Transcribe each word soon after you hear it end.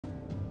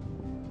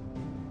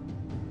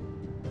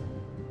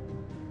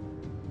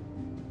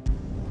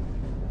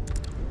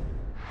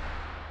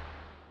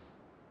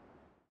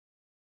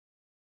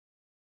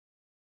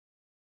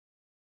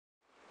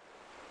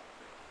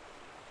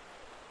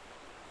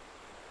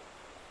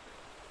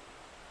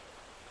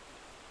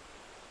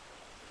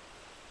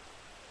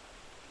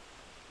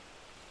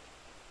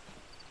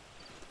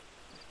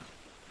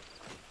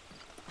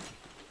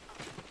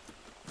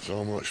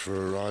So much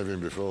for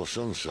arriving before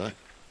sunset.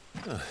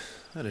 Oh,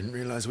 I didn't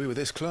realize we were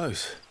this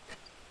close.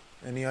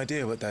 Any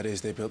idea what that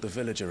is they built the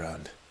village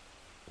around?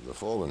 The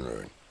fallen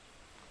ruin.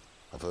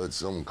 I've heard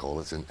some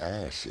call it an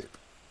airship.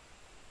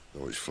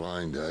 Though its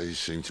flying days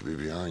seem to be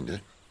behind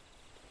it.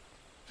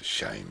 It's a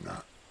shame,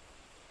 that.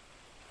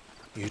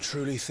 You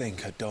truly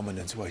think a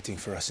dominant's waiting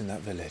for us in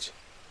that village?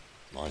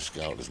 My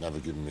scout has never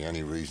given me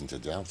any reason to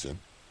doubt him.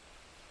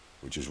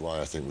 Which is why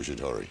I think we should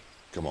hurry.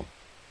 Come on.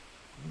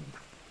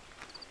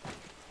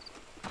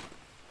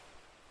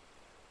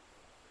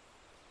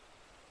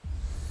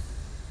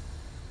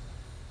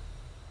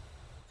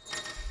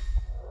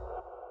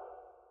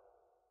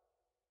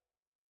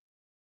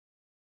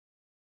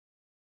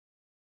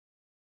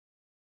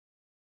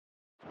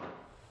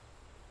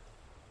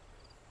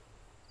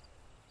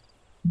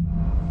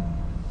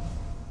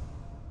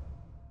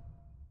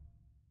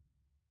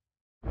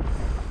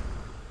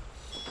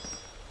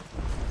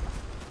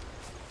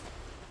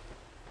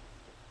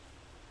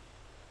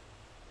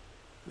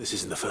 This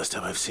isn't the first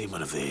time I've seen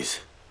one of these.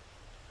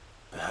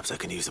 Perhaps I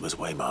can use them as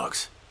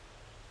waymarks.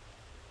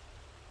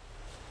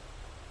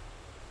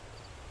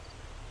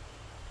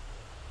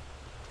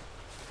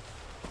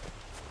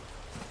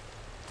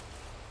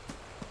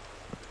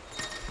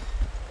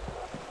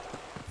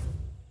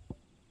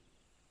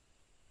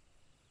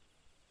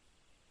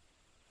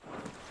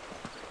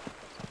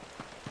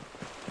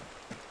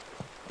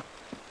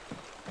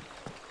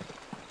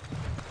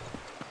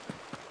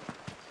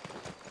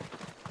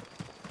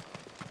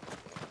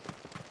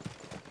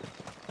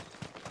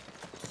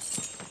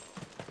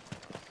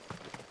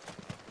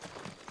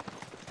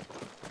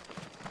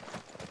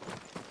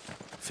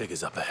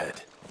 Figures up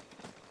ahead.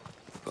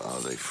 But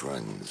are they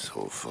friends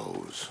or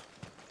foes?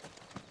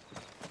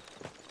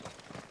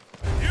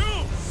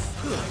 You!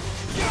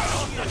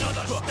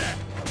 Another step!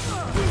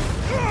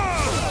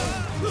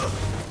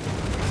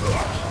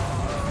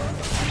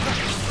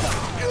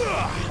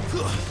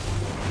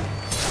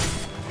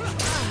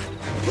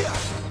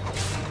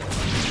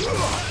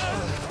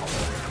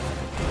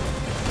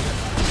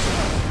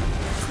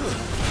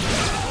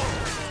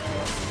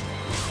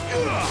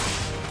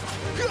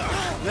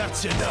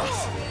 That's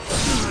enough!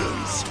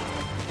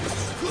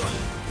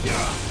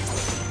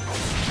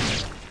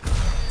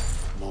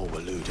 More were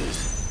looted.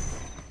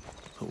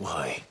 But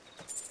why?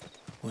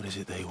 What is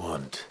it they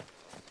want?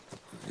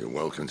 You're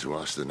welcome to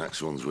ask the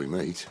next ones we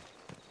meet.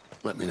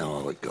 Let me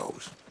know how it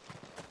goes.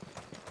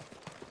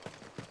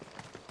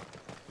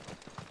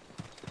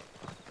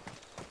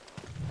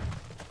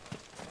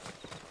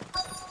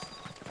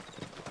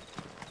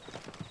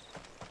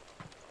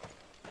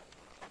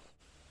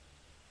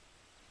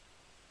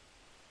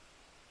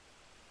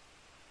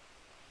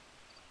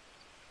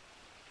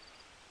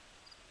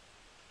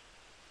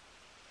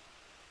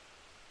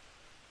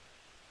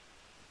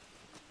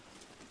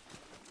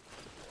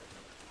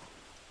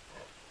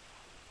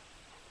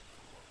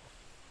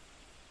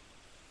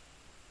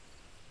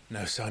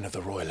 No sign of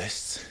the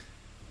Royalists.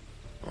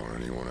 Or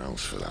anyone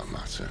else for that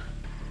matter.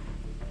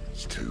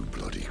 It's too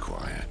bloody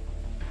quiet.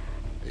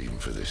 Even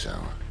for this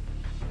hour.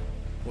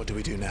 What do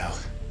we do now?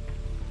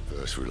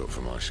 First we look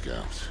for my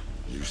scout.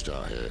 You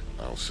start here,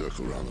 I'll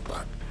circle round the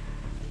back.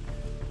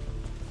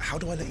 How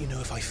do I let you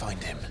know if I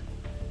find him?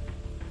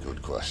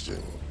 Good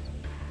question.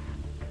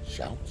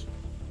 Shout?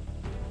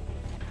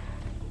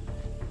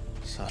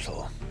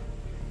 Subtle.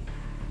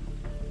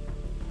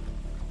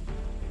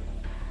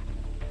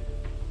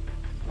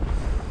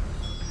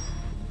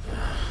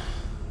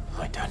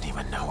 I don't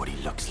even know what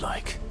he looks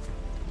like.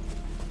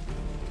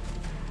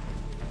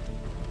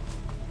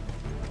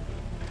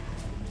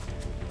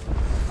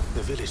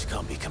 The village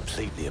can't be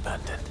completely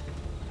abandoned,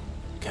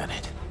 can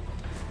it?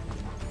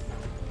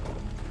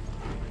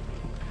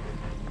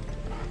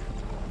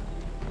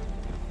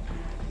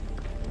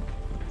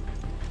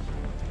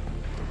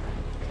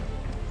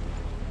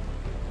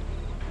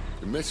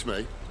 You miss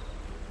me?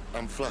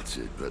 I'm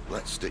flattered, but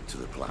let's stick to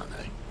the plan,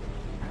 eh?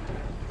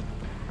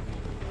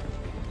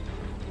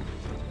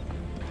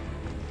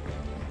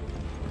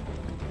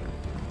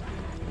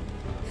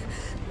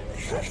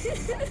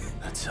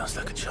 That sounds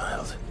like a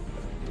child.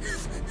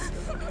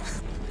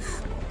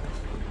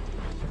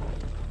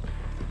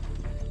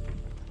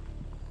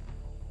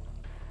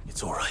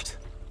 It's all right.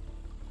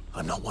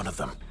 I'm not one of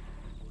them.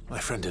 My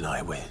friend and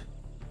I, we're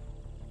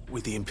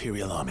with the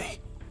Imperial Army.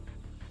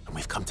 And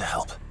we've come to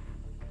help.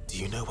 Do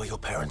you know where your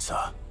parents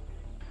are?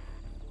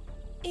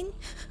 In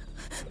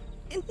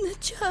the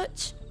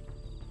church.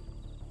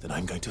 Then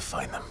I'm going to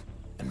find them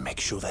and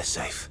make sure they're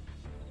safe.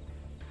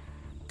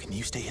 Can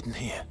you stay hidden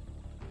here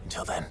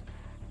until then?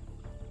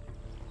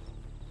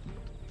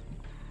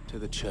 To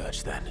the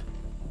church, then.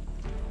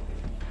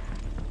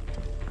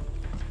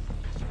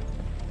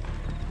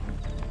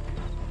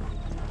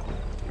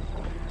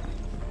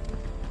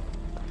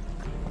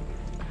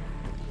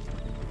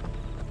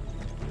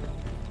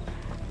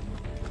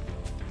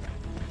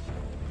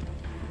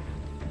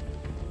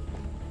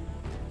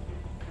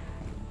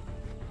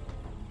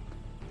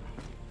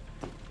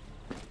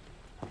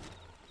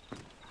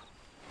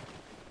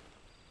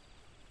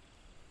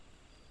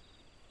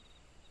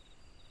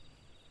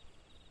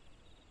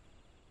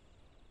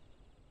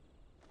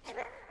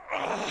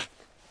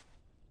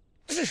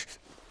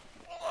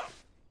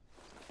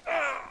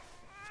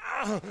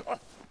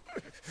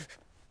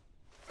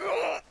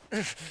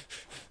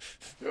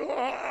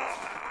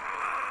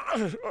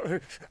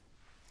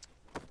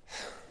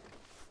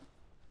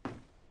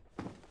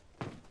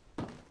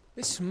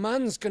 This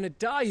man's gonna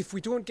die if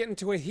we don't get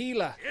into a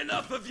healer.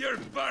 Enough of your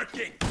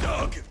barking,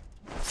 dog!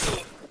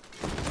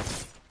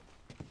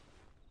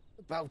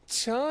 About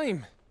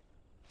time.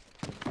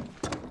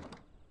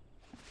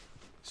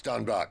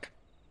 Stand back.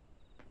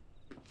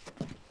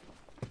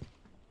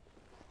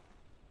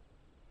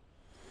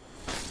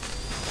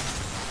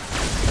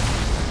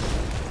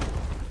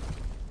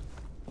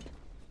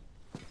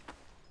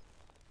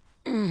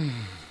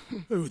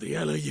 Who the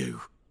hell are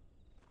you?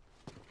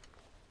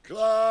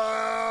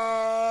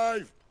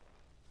 Clive!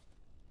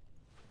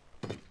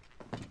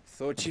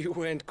 Thought you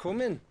weren't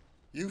coming.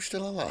 You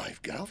still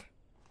alive, Gav?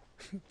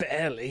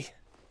 Barely.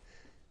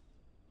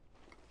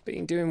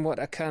 Been doing what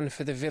I can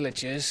for the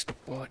villagers,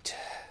 but...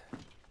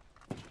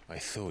 I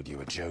thought you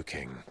were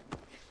joking.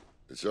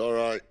 It's all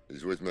right.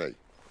 He's with me.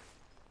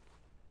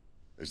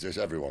 Is this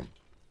everyone?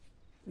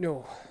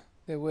 No,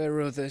 there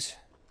were others.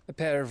 A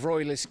pair of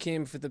royalists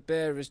came for the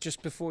bearers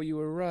just before you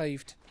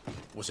arrived.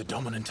 Was a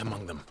dominant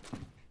among them?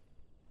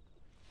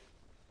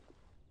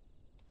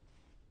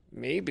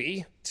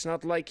 Maybe. It's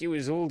not like he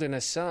was holding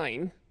a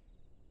sign.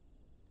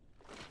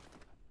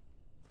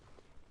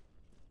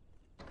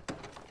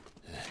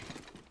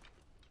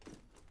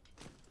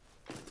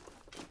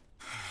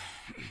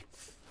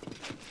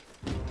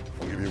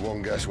 I'll give you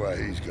one guess where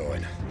he's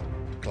going.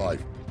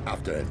 Clive,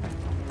 after him.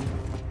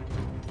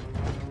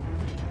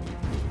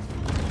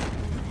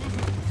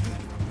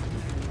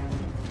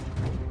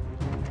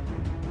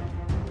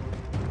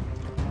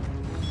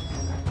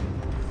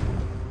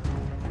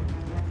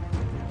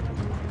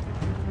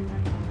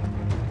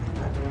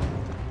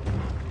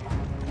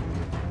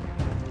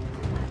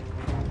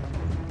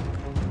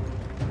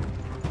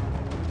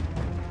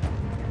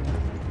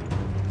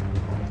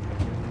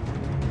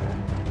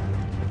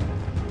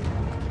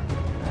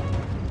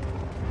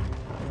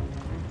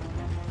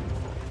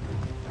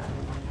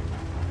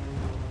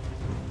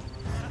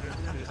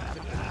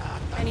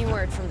 Any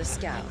word from the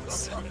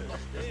scouts?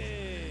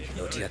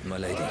 Not yet, my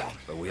lady,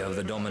 but we have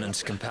the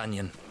dominant's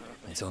companion.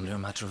 It's only a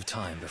matter of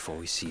time before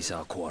we seize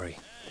our quarry.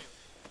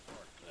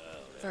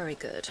 Very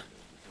good.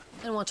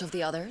 And what of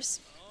the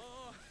others?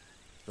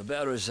 The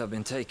bearers have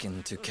been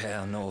taken to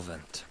Caer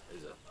Novent.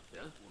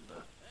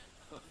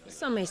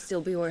 Some may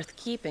still be worth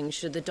keeping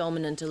should the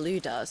dominant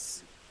elude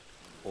us.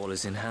 All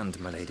is in hand,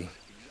 my lady.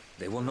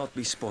 They will not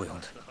be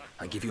spoiled.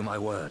 I give you my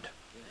word.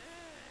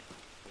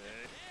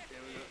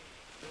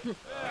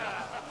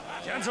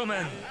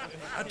 Gentlemen,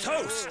 a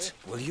toast!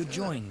 Will you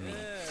join me?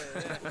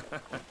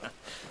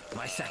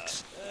 My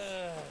thanks.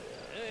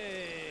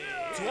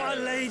 To Our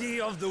Lady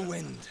of the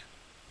Wind.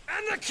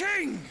 And the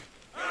King!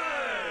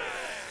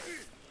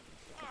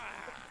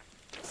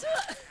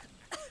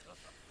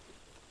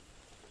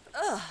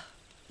 Ugh.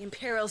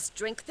 Imperials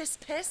drink this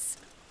piss?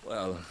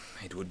 Well,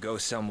 it would go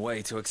some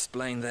way to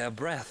explain their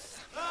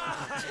breath.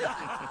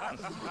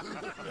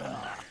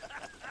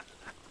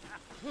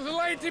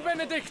 Lady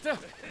Benedicta!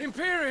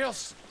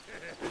 Imperials!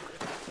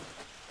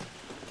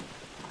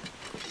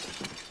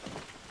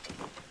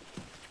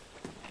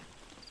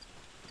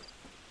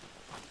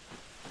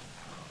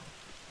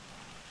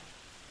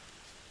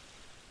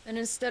 And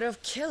instead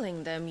of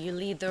killing them, you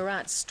lead the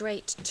rats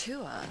straight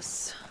to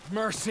us.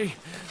 Mercy!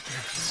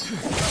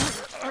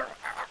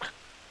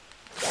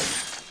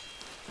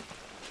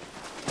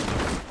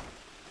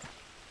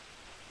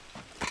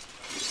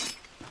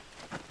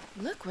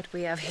 Look what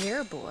we have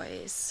here,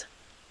 boys.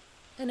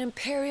 An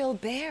Imperial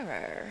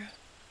bearer.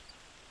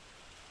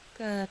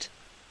 Good.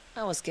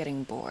 I was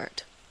getting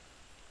bored.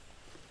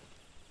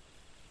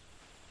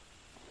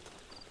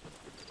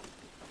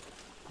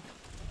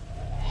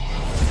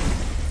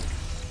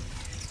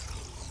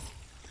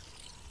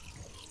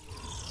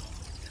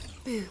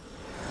 Boo.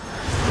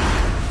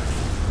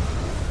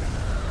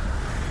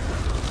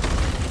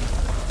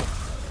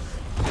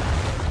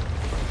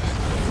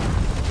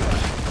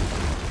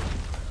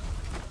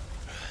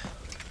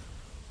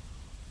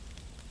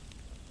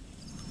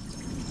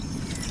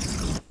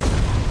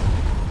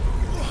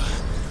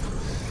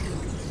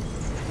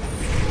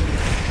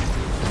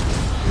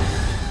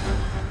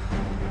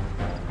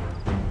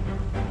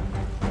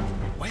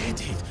 Where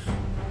did...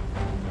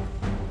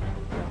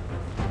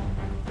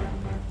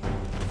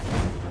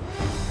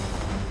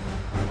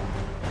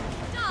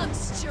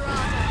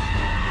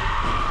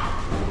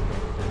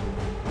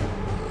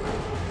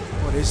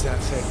 What is that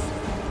thing?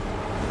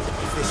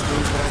 If this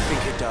means what I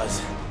think it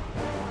does,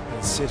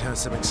 then Sid has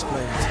some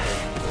explaining to do.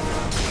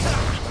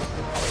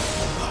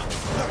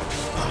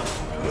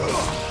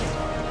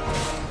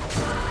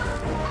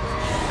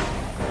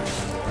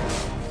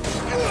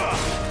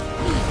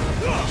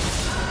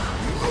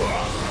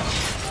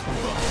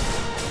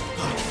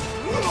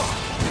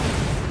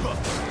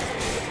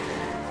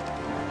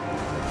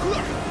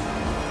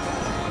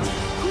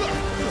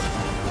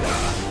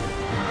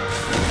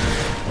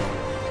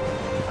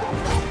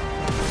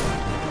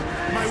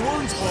 My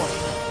wounds, boy!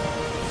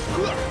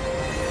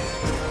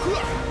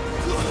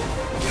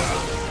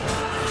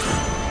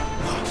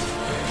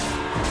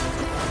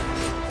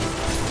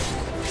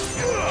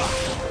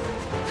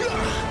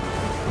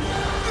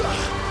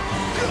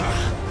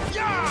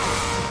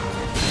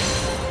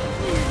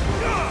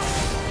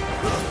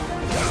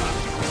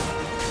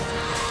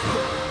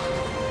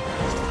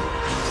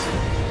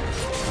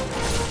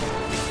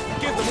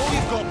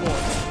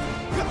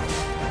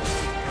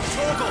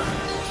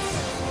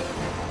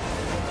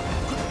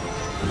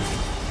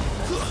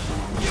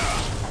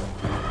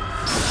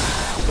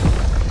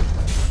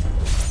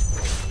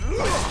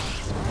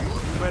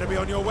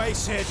 way,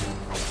 Sid!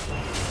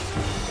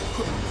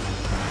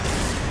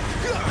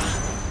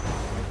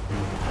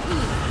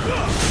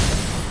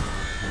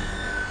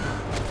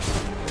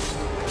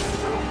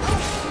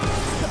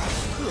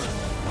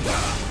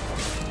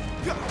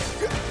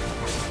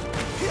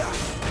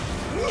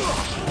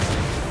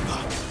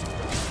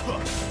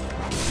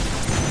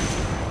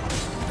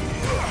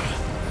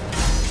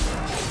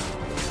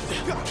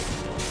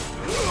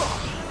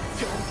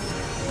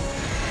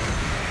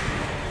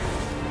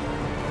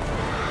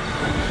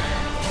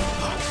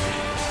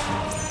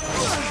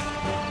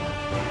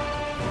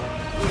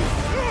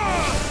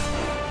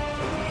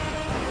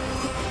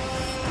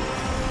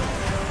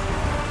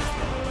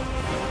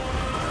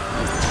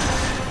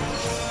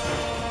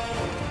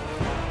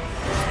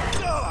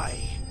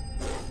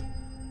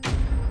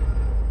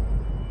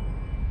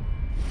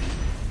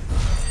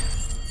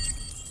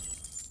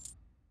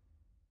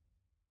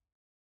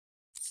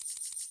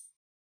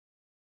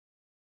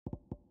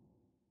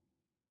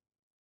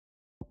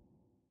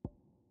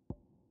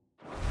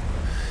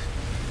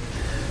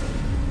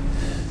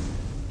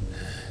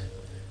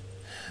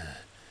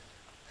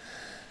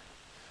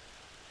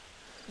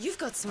 You've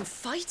got some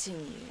fight in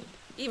you,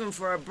 even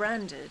for a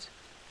branded.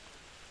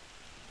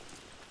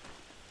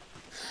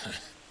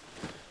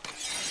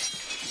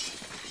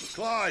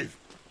 Clive!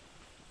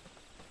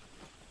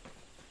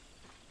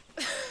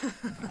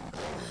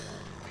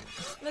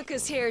 Look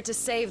who's here to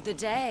save the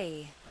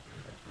day.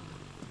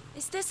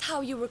 Is this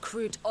how you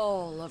recruit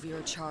all of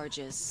your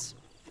charges?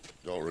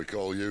 Don't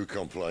recall you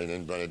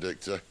complaining,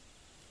 Benedicta.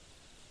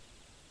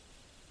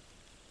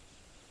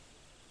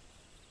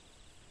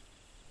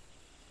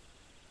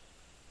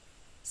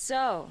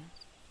 So,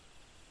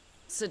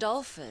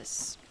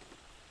 Sidolphus,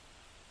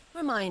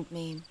 remind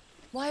me,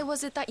 why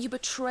was it that you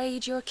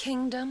betrayed your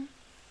kingdom?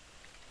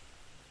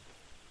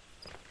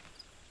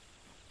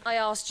 I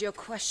asked you a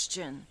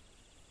question,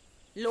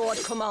 Lord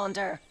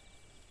Commander.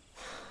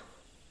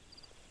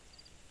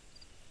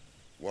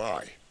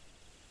 Why?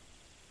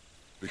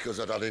 Because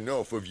I'd had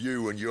enough of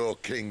you and your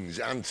king's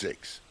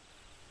antics.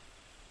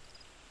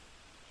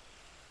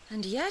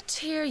 And yet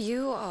here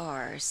you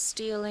are,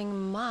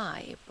 stealing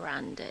my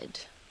branded.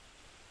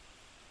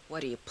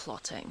 What are you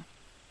plotting?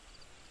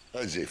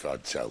 As if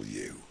I'd tell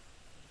you.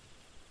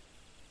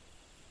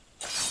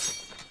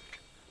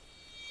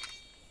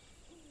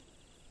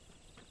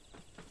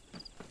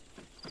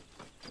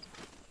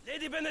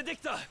 Lady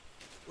Benedicta,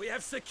 we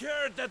have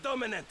secured the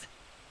dominant.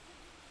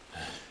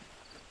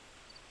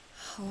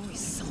 Always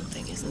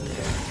something, isn't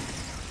there?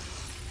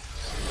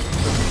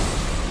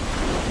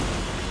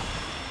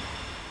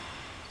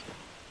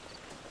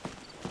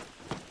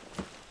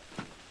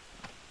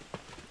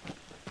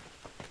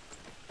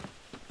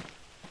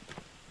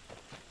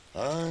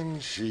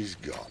 And she's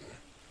gone.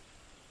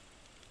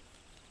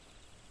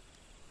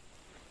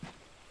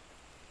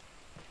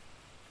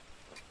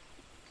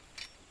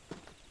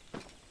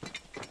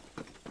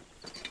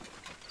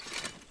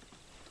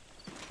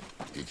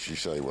 Did she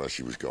say where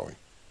she was going?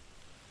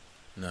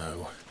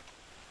 No.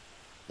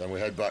 Then we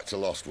head back to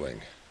Lost Wing.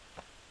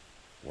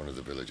 One of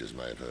the villagers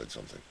may have heard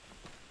something.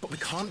 But we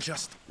can't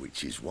just...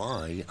 Which is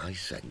why I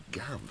sent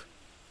Gav.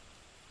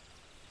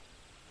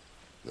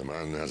 The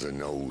man has a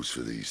nose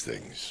for these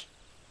things.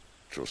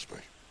 Trust me.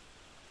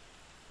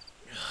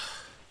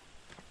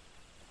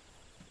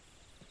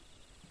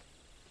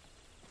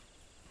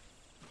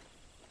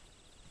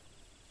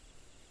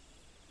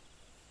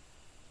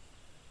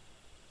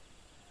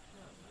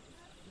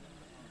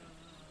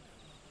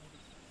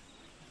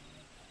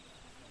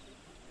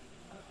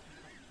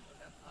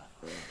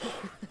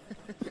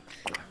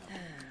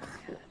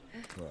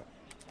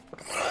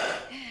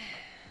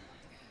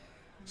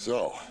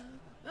 So,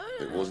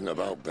 it wasn't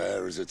about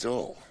bearers at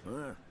all.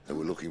 They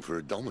were looking for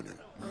a dominant.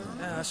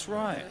 Yeah, that's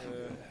right.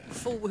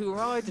 Thought we were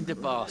hiding the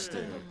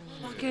bastard.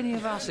 Like any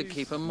of us would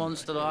keep a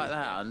monster like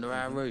that under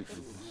our roof.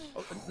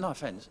 Oh, no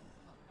offence.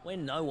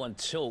 When no one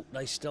talked,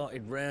 they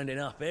started rounding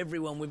up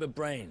everyone with a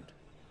brand.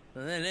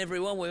 And then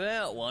everyone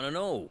without one and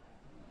all.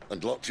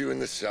 And locked you in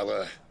the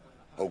cellar,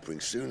 hoping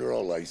sooner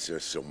or later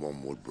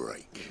someone would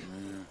break.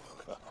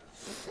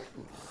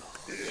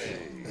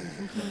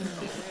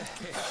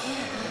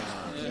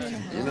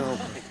 You know,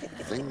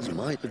 things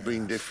might have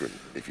been different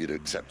if you'd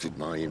accepted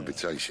my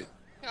invitation.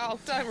 Oh,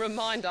 don't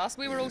remind us.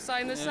 We were all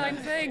saying the same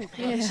thing.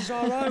 This is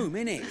our home,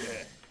 innit?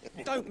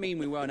 Don't mean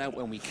we won't help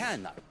when we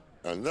can,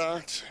 though. And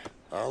that,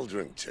 I'll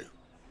drink to.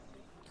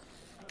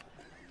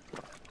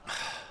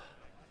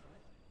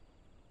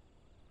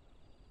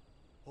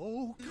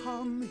 Oh,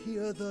 come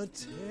hear the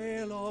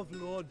tale of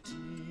Lord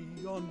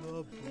Dion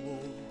the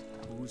Bold,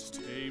 who's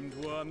tamed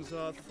worms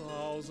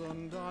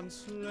 1,000 and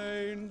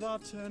slain the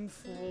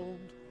 10-fold.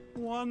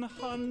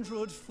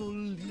 100 full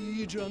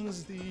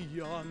legions the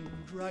young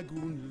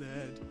dragoon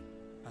led,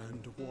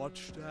 and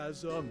watched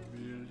as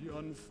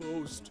 1,000,000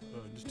 foes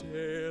turned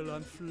tail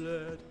and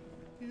fled.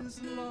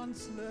 His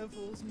lance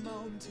levels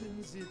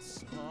mountains, it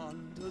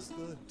sanders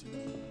the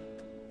deep.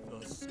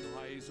 The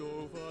skies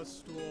over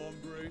storm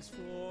breaks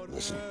for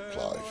Listen,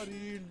 Clive.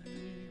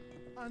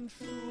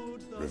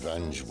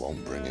 Revenge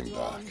won't bring him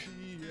back.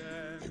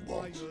 It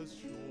won't.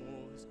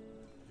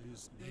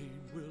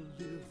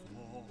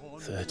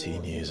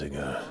 13 years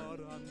ago,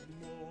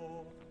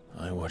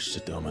 I watched a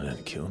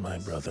dominant kill my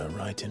brother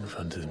right in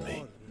front of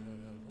me.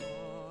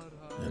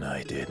 And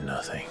I did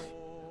nothing.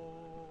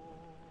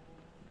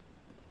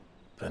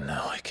 But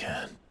now I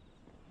can.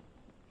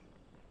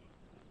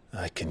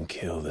 I can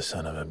kill the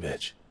son of a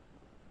bitch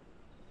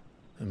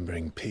and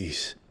bring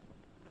peace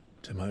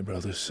to my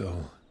brother's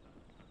soul.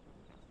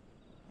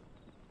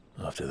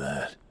 After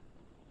that,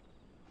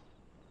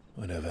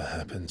 whatever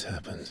happens,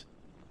 happens.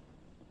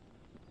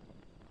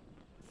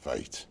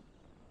 Fate.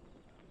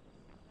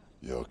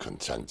 You're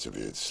content to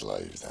be its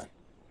slave, then?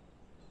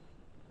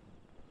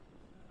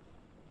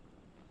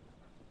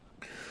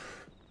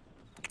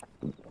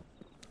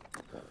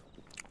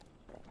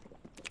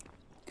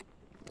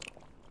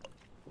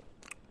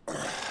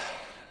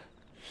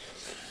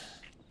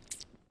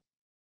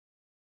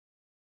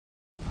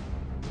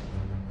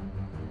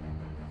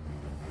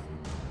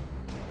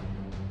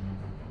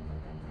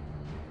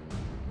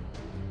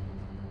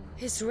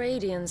 His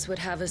radiance would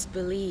have us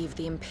believe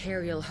the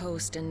Imperial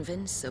host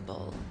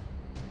invincible.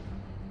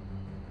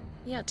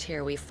 Yet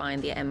here we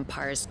find the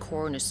Empire's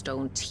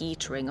cornerstone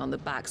teetering on the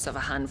backs of a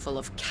handful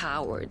of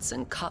cowards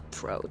and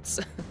cutthroats.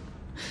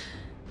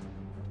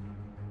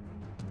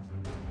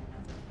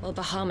 While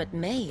Bahamut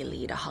may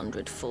lead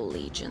 100 full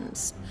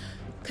legions,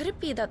 could it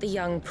be that the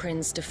young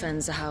prince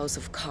defends a house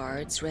of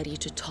cards ready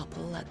to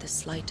topple at the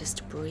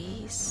slightest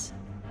breeze?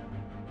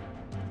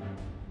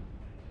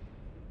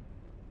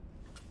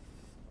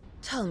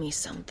 Tell me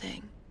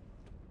something.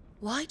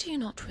 Why do you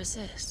not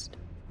resist?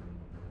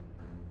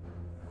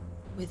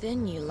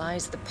 Within you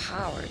lies the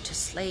power to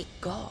slay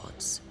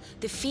gods.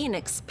 The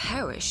phoenix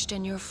perished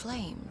in your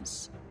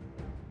flames.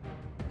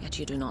 Yet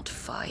you do not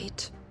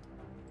fight.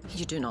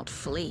 You do not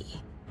flee.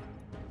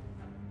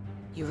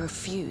 You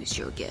refuse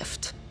your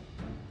gift.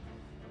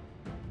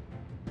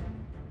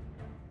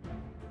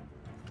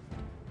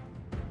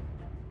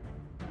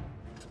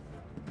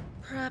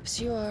 Perhaps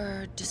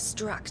you're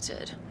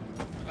distracted.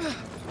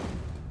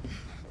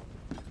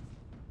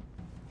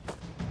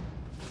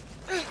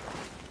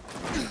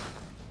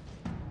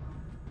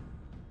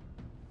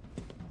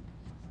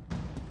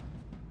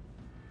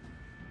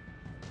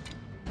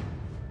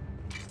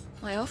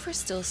 My offer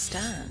still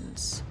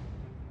stands.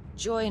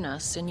 Join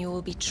us and you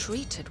will be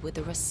treated with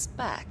the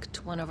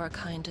respect one of our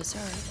kind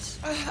deserves.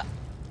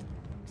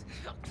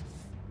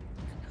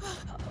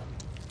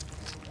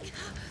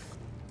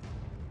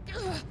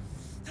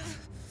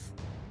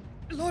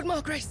 Lord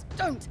Margrace,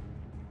 don't!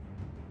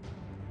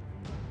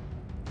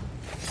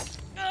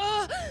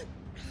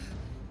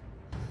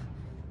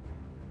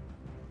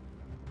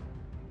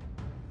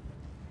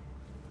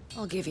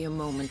 I'll give you a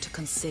moment to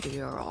consider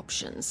your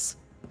options.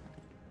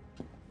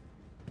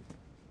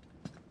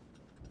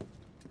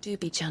 Do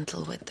be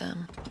gentle with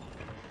them.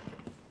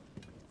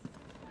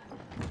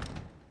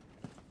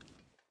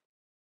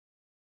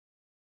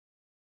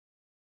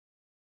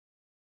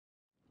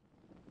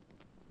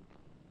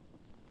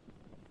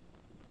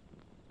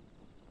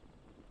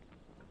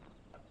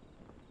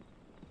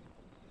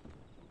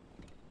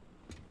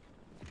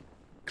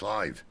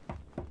 Clive.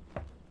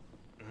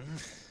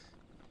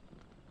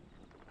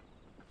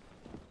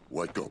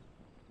 Wake up.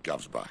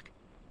 Gav's back.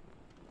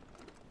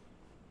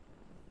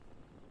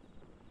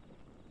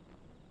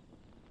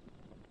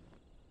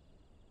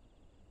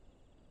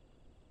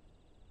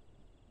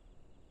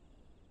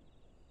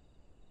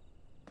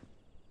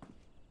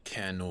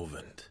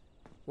 Canovant.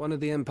 One of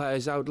the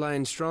Empire's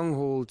outlying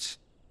strongholds,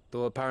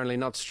 though apparently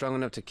not strong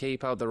enough to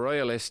keep out the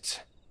Royalists.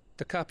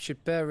 The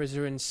captured bearers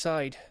are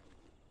inside.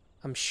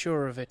 I'm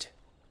sure of it.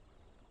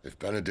 If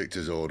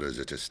Benedicta's orders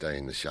are to stay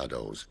in the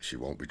shadows, she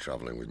won't be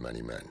traveling with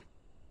many men.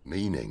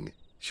 Meaning,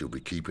 she'll be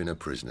keeping her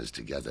prisoners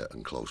together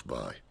and close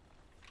by.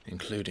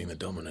 Including the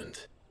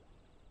Dominant.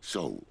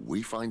 So,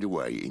 we find a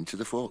way into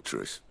the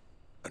fortress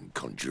and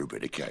conjure a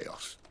bit of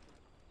chaos.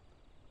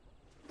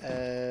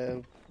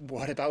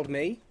 What about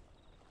me?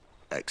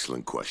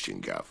 Excellent question,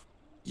 Gav.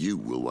 You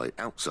will wait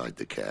outside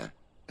the care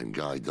and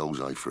guide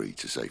those I free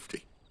to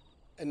safety.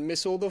 And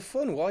miss all the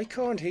fun. Why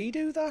can't he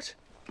do that?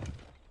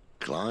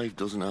 Clive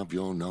doesn't have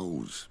your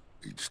nose.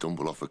 He'd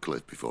stumble off a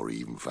cliff before he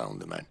even found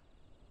the men.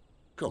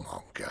 Come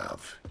on,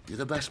 Gav. You're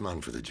the best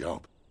man for the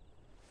job.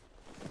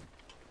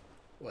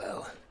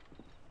 Well,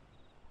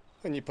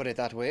 when you put it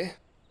that way.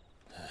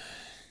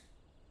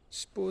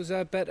 Suppose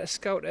I better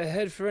scout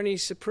ahead for any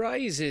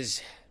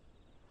surprises.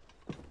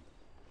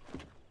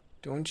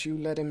 Don't you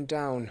let him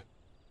down.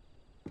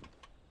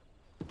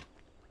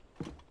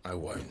 I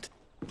won't.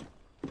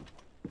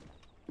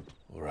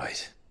 All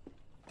right.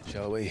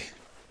 Shall we?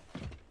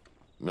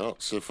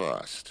 Not so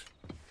fast.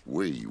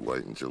 We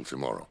wait until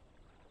tomorrow.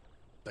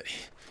 But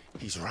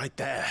he's right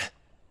there.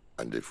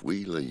 And if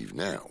we leave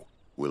now,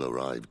 we'll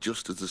arrive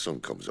just as the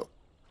sun comes up.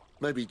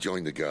 Maybe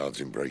join the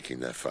guards in breaking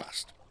their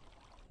fast.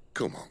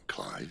 Come on,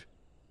 Clive.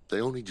 They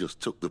only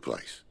just took the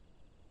place.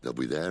 They'll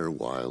be there a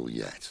while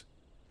yet.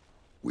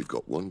 We've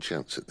got one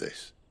chance at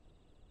this.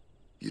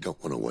 You don't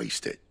want to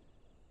waste it,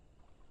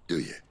 do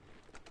you?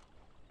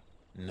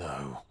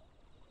 No.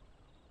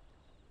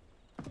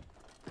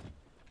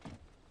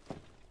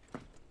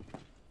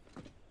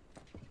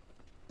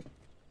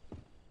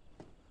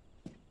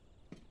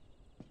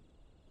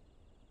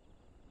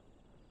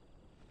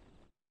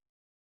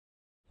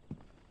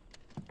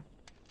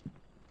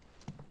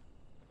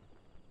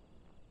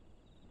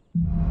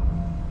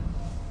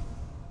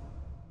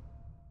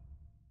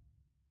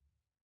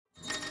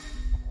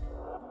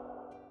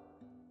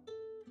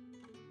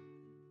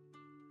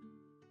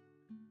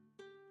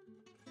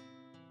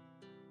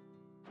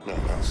 No,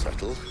 that's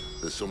settled.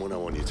 There's someone I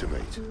want you to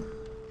meet.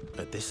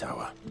 At this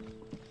hour?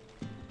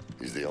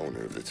 He's the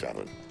owner of the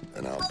tavern,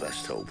 and our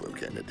best hope of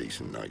getting a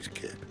decent night's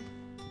kip.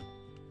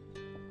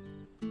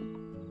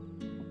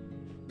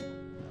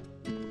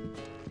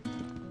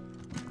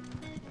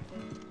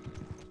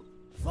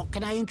 What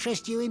can I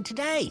interest you in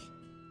today?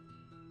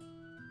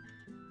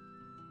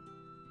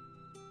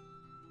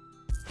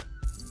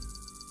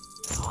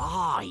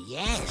 Ah,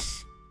 yes.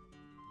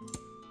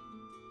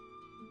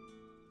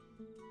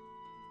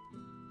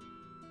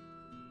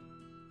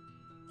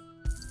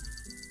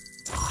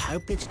 I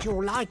hope it's to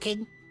your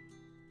liking.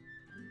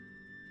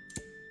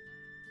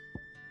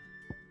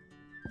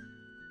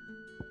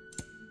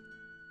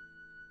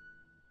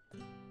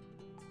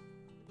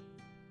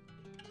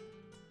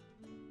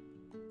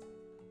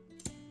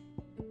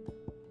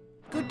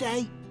 Good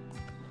day.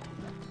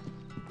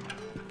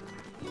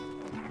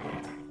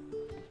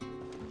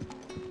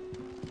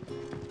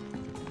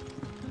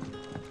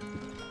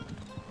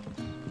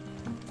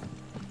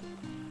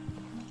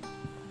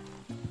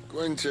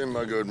 Quentin,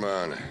 my good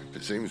man.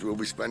 It seems we'll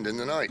be spending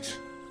the night.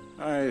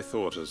 I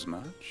thought as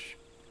much.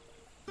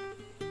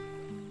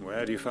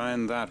 Where do you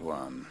find that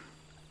one?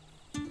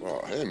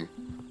 What, him?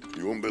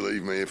 You wouldn't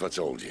believe me if I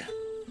told you.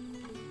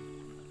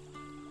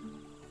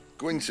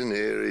 Quentin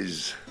here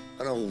is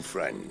an old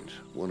friend,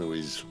 one who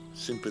is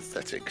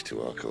sympathetic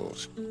to our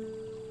cause.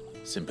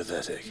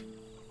 Sympathetic?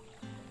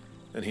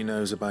 And he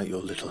knows about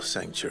your little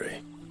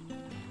sanctuary.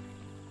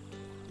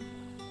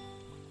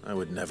 I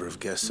would never have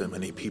guessed so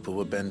many people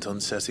were bent on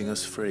setting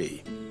us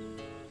free.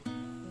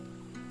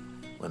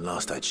 When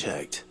last I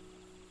checked,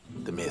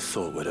 the mere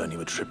thought would earn you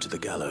a trip to the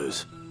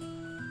gallows.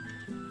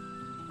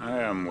 I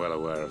am well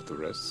aware of the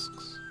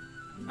risks,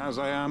 as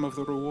I am of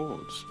the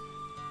rewards.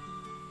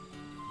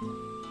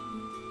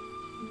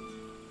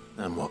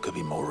 And what could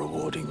be more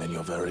rewarding than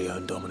your very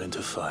own dominant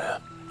of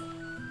fire?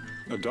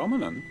 A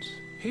dominant?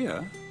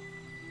 Here?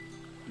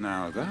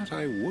 Now that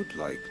I would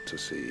like to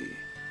see.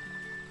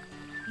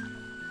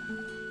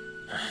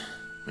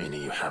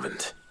 Meaning you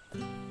haven't?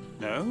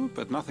 No,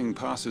 but nothing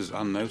passes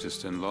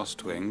unnoticed in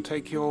Lost Wing.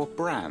 Take your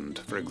brand,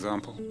 for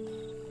example.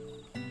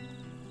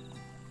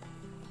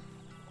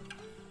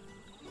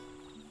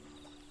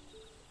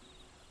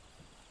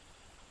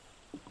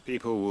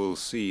 People will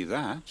see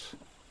that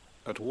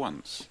at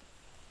once.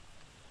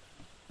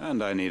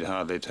 And I need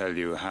hardly tell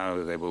you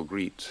how they will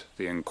greet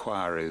the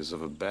inquiries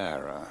of a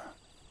bearer.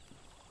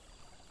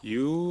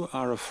 You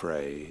are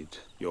afraid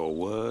your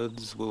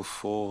words will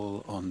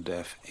fall on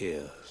deaf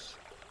ears,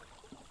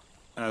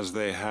 as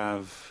they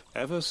have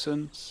ever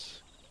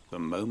since the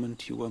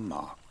moment you were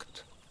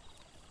marked.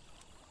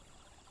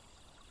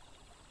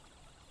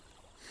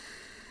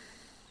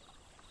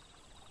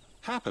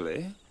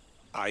 Happily,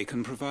 I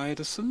can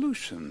provide a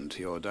solution to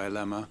your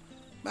dilemma,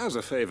 as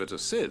a favor to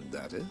Sid,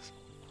 that is.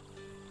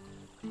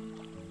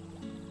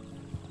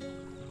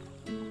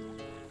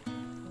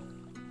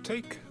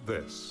 Take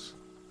this.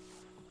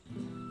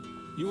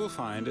 You will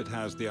find it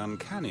has the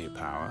uncanny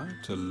power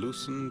to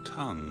loosen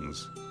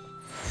tongues.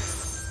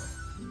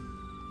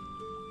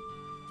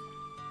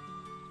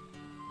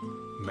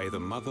 May the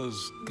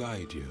mothers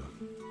guide you.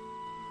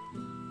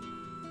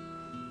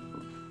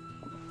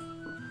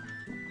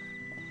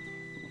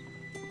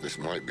 This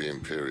might be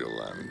Imperial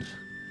land,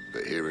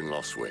 but here in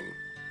Lost Wing,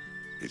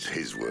 it's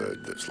his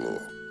word that's law.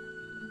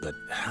 But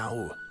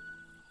how?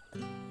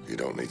 You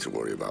don't need to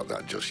worry about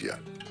that just yet.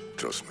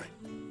 Trust me.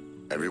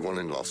 Everyone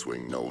in Lost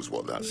Wing knows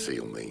what that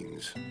seal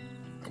means,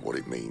 and what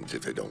it means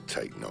if they don't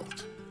take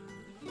note.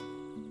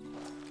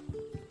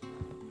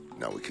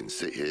 Now we can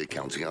sit here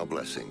counting our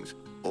blessings,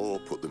 or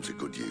put them to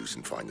good use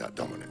and find that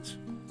dominance.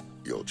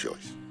 Your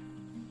choice.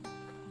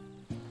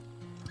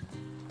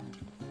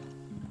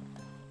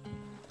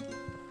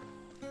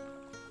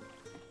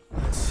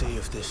 Let's see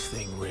if this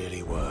thing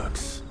really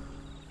works.